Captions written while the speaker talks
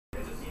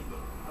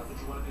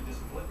you want to do, just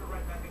flip it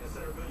right back into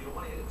center field. You don't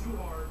want to hit it too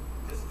hard.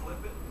 Just flip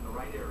it in the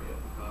right area.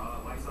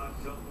 White Sox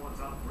jumped on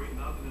top 3-0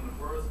 in the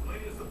first.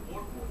 Plenty of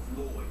support for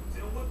Floyd.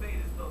 Tim, what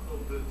made his stuff so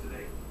good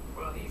today?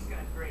 Well, he's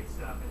got great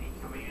stuff, and he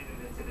commanded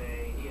it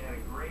today. He had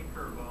a great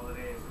curveball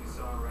today, as we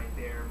saw right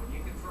there. When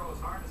you can throw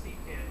as hard as he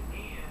can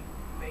and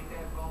make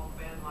that ball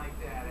bend like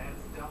that,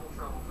 that's double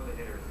trouble for the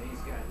hitters. And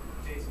he's got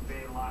Jason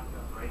Bay locked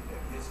up right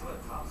there. Guess what?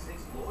 Top 6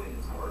 Floyd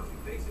is Murphy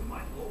facing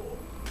Mike Lowell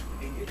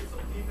and getting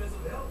some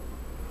defensive help.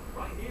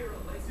 Right here,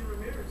 Alexi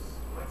Ramirez.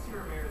 Alexi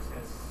Ramirez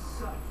has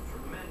such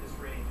tremendous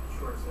range at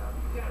shortstop.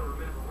 You got to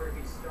remember where he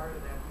started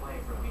that play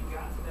from. He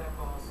got to that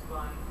ball,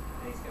 spun,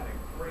 and he's got a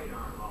great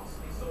arm also.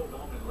 He's so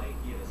long and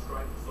lanky, and his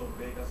strike is so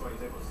big. That's why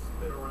he's able to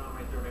spin around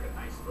right there and make a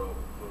nice throw.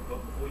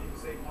 But before you can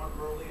say Mark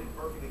Burley and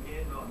perfect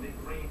again, Nick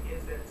Green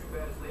hits that 2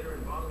 batters later,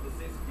 and bottom of the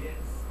 6th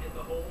gets in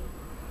the hole.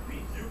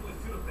 Beat Euclid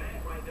to the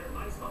bag right there.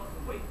 Nice hustle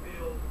from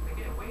Wakefield.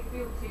 Again,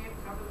 Wakefield can't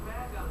cover the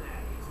bag on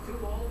that. He's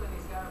too old and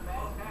he's got a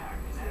bad back.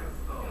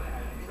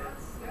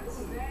 That's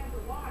sad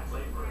to watch.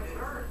 It's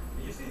hurt.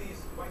 You see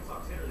these White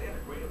Sox hitters, they had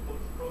a great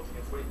approach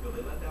against Wakefield.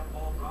 They let that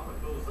ball drop and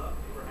goes up.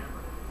 They were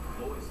hammered.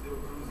 Floyd still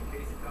cruising.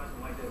 Casey Cosman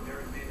like that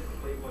Merrick man at the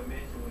Playboy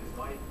Mansion with his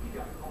wife. He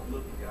got caught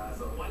looking,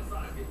 guys. So White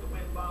Sox get the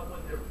win by 1,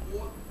 their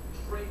 4th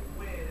straight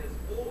win as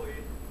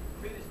Floyd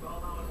finished by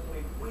allowing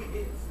only 3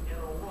 hits and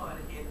a run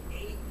in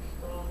 8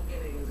 strong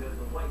innings as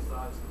the White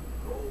Sox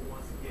roll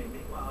once again.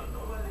 Meanwhile,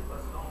 nobody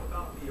was talking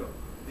about the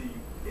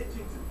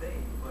pitching today,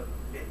 but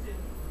pitching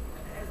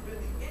has been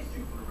the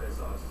issue for the Red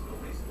Sox.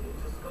 Recently,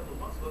 just a couple of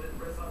months ago, the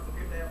Red Sox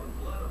appeared to have a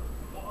flood of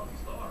quality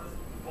starters.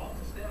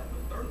 Boston staff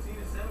with 13-7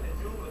 in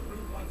June with a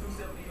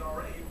 3.27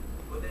 ERA,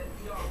 but that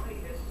ERA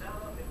has shot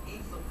up in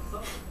each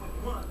subsequent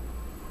month,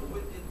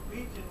 with it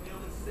reaching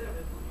nearly 7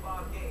 through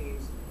 5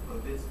 games of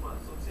this month.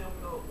 So, Tim,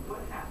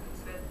 what happened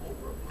to that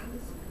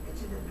overabundance of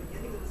pitching at the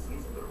beginning of the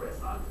season for the Red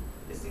Sox?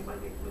 It seems like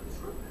they flipped the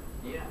script now.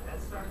 Yeah, that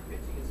starting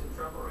pitching is in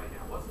trouble right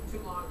now. Wasn't too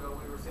long ago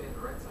we were saying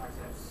the Red Sox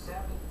have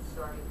 7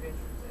 starting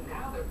pitchers, and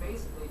now they're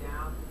basically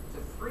down to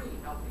 3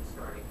 healthy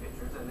starting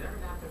pitchers, and they're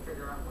going to have to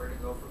figure out where to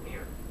go from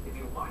here. If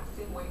you watch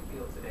Tim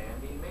Wakefield today, I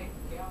mean, he made a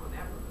gallant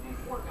effort. I mean,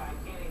 poor guy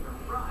can't even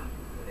run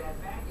with that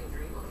back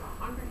injury. He looks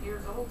 100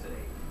 years old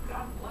today.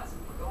 God bless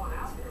him for going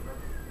out there, but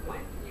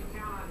when can you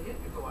count on him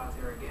to go out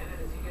there again, and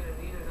is he going to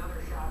need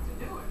another shot to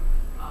do it?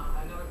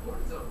 Another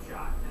cortisone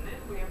shot. And then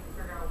we have to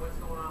figure out what's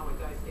going on with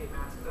Daisuke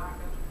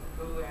Matsuzaka,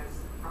 who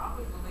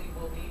probably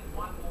will need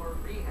 1 more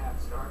rehab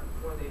start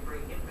before they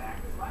bring him back.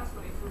 His last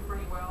one he threw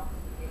pretty well,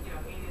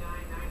 89,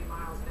 90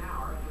 miles an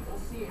hour, and we'll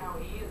see how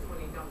he is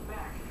when he comes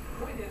back.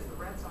 The point is, the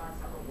Red Sox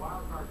have a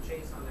wild card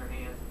chase on their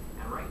hands,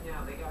 and right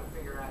now they got to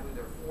figure out who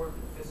their 4th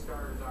and 5th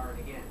starters are. And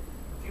again,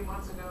 a few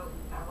months ago,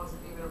 that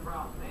wasn't even a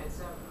problem. They had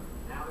 7 of them.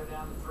 Now they're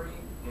down to 3.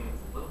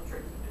 It's a little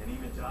tricky. And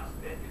even Josh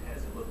Beckett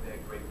hasn't looked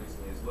that great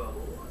recently as well.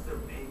 But what's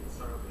their main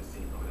concern for the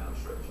season coming down the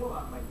stretch? Well,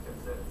 like Tim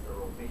said, it's their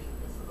rotation.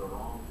 This is the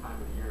wrong time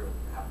of the year to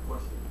have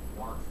question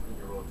marks in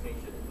your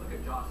rotation. And look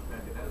at Josh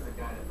Beckett. That is a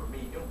guy that, for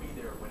me, he'll be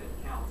there when it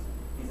counts.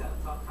 He's had a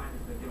tough time.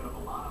 He's been giving up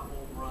a lot of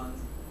home runs.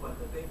 But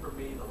the thing for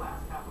me, the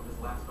last half of his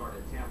last start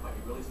in Tampa,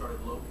 he really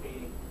started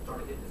locating,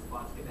 started hitting the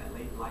spots, getting that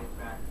late life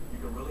back. You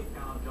can really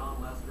count on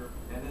John Lester.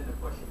 And then the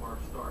question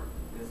marks start.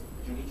 Is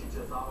Junichi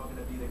Chizawa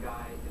going to be the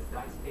guy? Is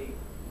Daisuke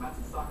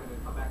Matsuzaka going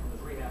to come back from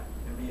his rehab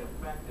and be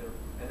effective?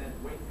 And then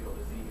Wakefield,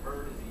 is he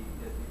hurt?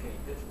 Can he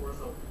pitch for us?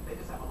 So they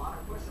just have a lot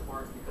of question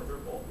marks because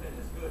their bullpen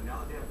is good. Now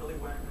that they have Billy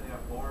Wagner, they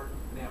have Bard,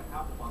 and they have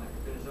Papelbon that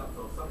can finish up.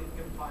 So if somebody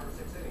can give them 5 or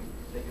 6 innings,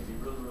 they can be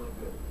really, really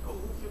good. Who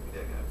should be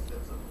that guy who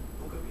steps up?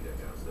 Who could be that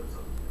guy who steps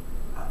up?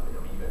 I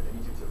mean, you got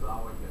Junichi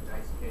Chizawa, you got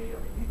Daisuke. I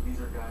mean, these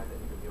are guys that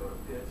you can be able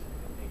to pitch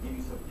and give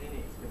you some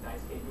innings. Can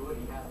Daisuke do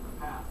it? He has in the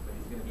past, but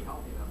he's going to be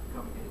healthy enough to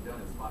come and get it done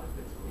in spotted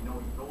pitches. We know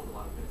he throws a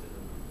lot of pitches.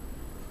 And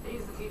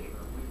He's the key.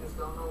 We just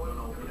don't know what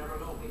We never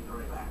know. He's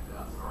coming back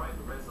to us. All right,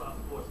 the Red Sox,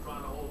 of course,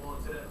 trying to hold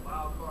on to that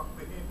wild card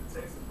beneath the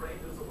Texas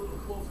Rangers a little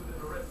closer than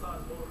the Red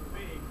Sox going to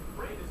be.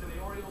 Rangers and the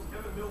Orioles.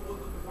 Kevin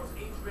Millwood looking for his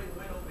 8th straight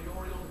win over the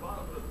Orioles.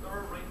 Bottom of the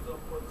 3rd. Rangers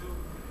up for 2.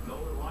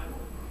 Nolan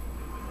Reinhold.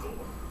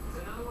 He's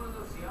another one of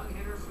those young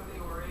hitters for the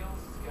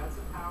Orioles. He's got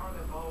some power.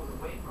 That ball was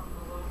away from him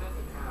a little bit.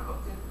 He kind of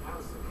hooked it. That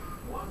was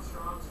one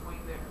strong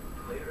swing there.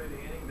 Later in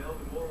the inning,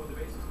 Melvin Moore with the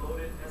bases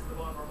loaded.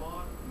 Esteban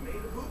Ramon made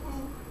a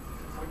boo-boo.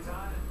 We're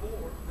tied at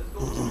 4. Let's go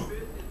to the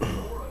 5th. It's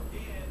Moore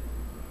again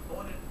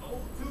on an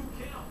 0-2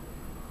 count.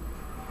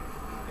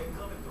 And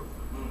coming through.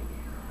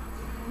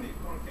 Nick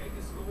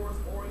Markakis scores.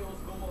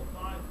 Orioles go up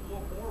 5-4.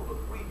 Moore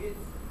with 3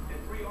 hits and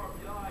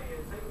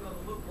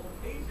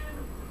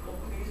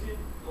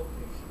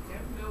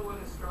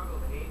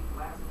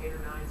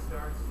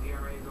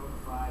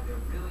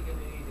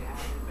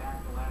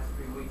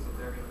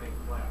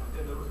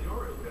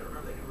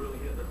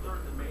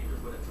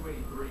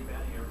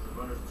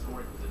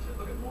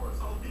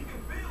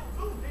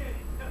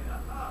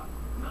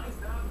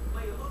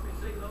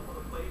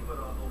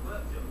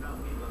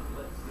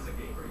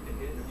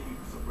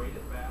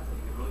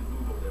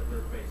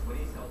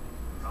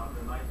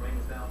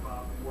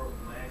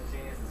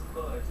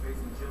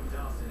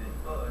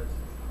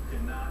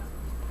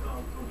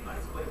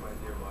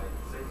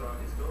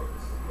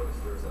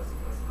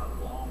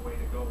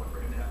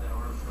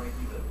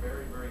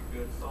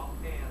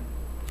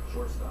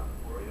Shortstop,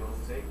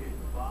 Orioles take it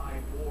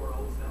 5-4,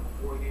 holds them a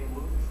 4-game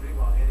losing streak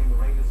while ending the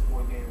Rangers'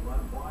 4-game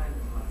run. Brian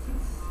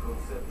Matus goes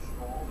 7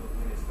 strong to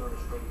win his 3rd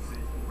straight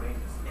decision. The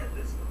Rangers end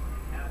this one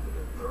after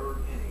the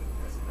 3rd inning.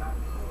 That's not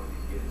going to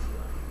get it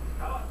done.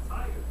 How about the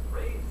Tigers?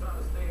 Rays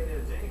trying to stay in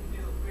there. James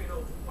Shields,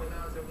 3-0,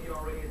 2.97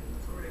 ERA, and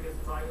scored against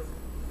the Tigers.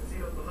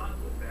 Casino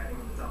Polanco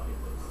batting in the top of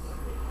the first.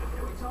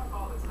 And we talk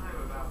all the time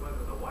about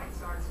whether the White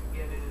Sox can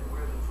get in and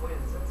where the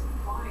Twins. That's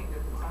implying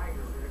that the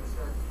Tigers are going to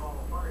start to fall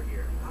apart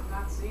here. I'm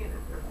not seeing it.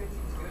 Their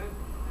pitching's good,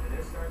 and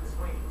they're starting to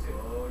swing it too.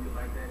 Oh, you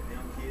like that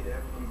young kid,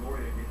 Evan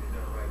Longoria, getting it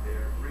done right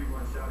there.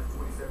 3-run shot is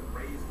 27.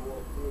 Rays go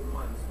up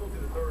 4-1. Let's go to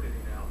the 3rd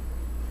inning now.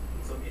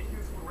 Some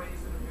issues for Rays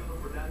in the field of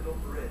Fernando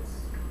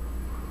Perez.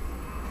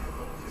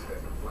 Just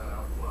got a flat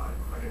out fly.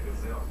 Like a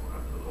gazelle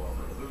after the ball.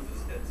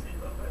 Loses it.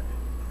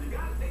 You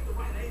got to take the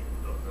right angle,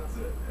 though. That's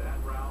it. That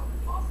route,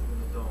 lost it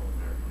in the dome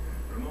there.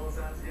 Ramon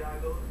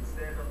Santiago,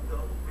 stand-up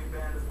double. 3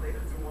 batters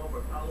later, 2-1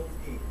 for Carlos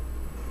E.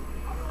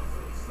 How about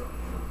this?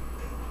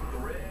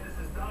 Perez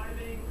is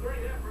diving.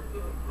 Great effort.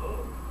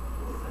 Oh,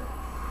 what was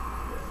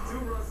that?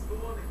 2-run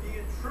score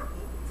again,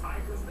 triple.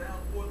 Tigers down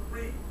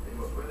 4-3. It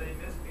was where they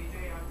missed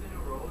B.J. Upton,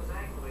 who rolled his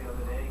ankle the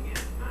other day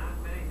again. Not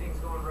many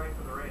things going right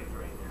for the Rays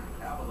right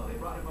now. Avila, they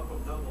brought him up from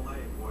Double-A,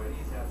 boy, and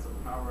he's had some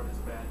power in his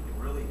bat. He can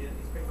really hit.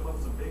 He's picked up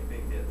some big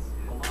hits.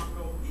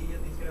 Polanco, Ian,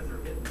 these guys are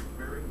hitting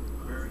very,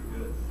 very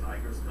good.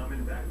 Tigers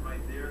coming back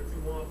right there.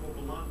 2-1 for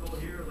Polanco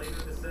here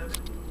later in the 7th.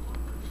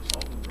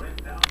 Oh,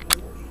 Brent down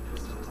 4.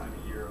 This is the time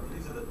of year.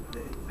 These are the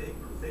big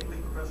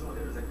league professional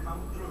hitters that come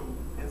through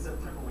in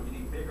September when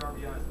you need big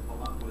RBIs.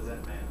 Polanco is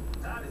that man.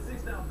 Tied at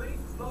 6 now,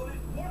 bases loaded.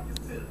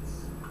 Marcus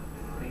Sims.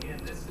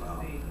 Again, this is the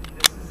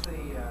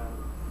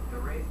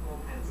Rays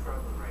bullpen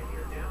struggling right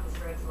here. Down the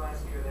stretch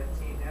last year, that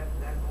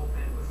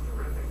bullpen was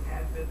terrific.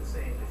 Had been the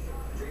same this year.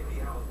 J.P.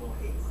 Howell's blown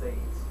 8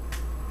 saves.